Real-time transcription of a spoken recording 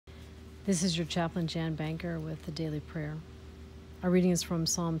This is your chaplain, Jan Banker, with the Daily Prayer. Our reading is from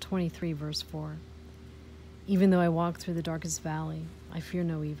Psalm 23, verse 4. Even though I walk through the darkest valley, I fear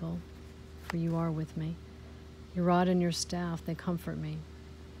no evil, for you are with me. Your rod and your staff, they comfort me.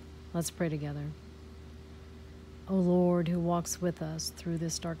 Let's pray together. O Lord, who walks with us through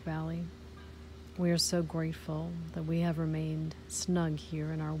this dark valley, we are so grateful that we have remained snug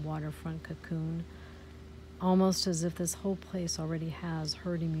here in our waterfront cocoon, almost as if this whole place already has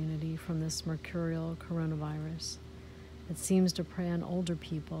herd immunity from this mercurial coronavirus that seems to prey on older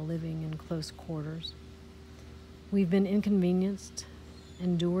people living in close quarters. We've been inconvenienced,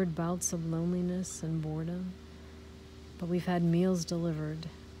 endured bouts of loneliness and boredom, but we've had meals delivered,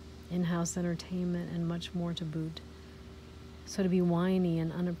 in-house entertainment, and much more to boot. So to be whiny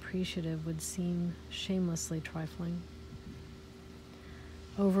and unappreciative would seem shamelessly trifling.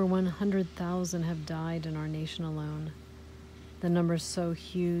 Over 100,000 have died in our nation alone. The number's so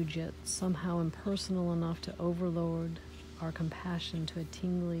huge, yet somehow impersonal enough to overload our compassion to a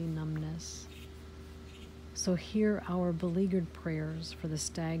tingly numbness. So hear our beleaguered prayers for the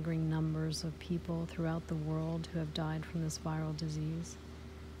staggering numbers of people throughout the world who have died from this viral disease.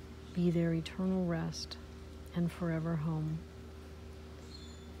 Be their eternal rest and forever home.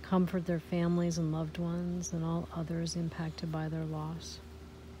 Comfort their families and loved ones and all others impacted by their loss.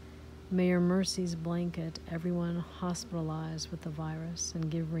 May your mercies blanket everyone hospitalized with the virus and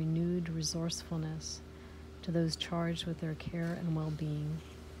give renewed resourcefulness to those charged with their care and well-being.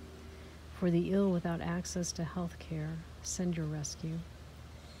 For the ill without access to health care, send your rescue.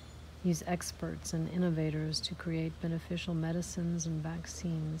 Use experts and innovators to create beneficial medicines and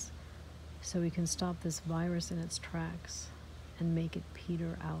vaccines so we can stop this virus in its tracks and make it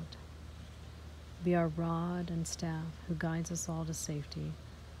peter out. Be our rod and staff who guides us all to safety.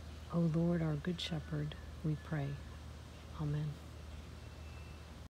 O Lord, our Good Shepherd, we pray. Amen.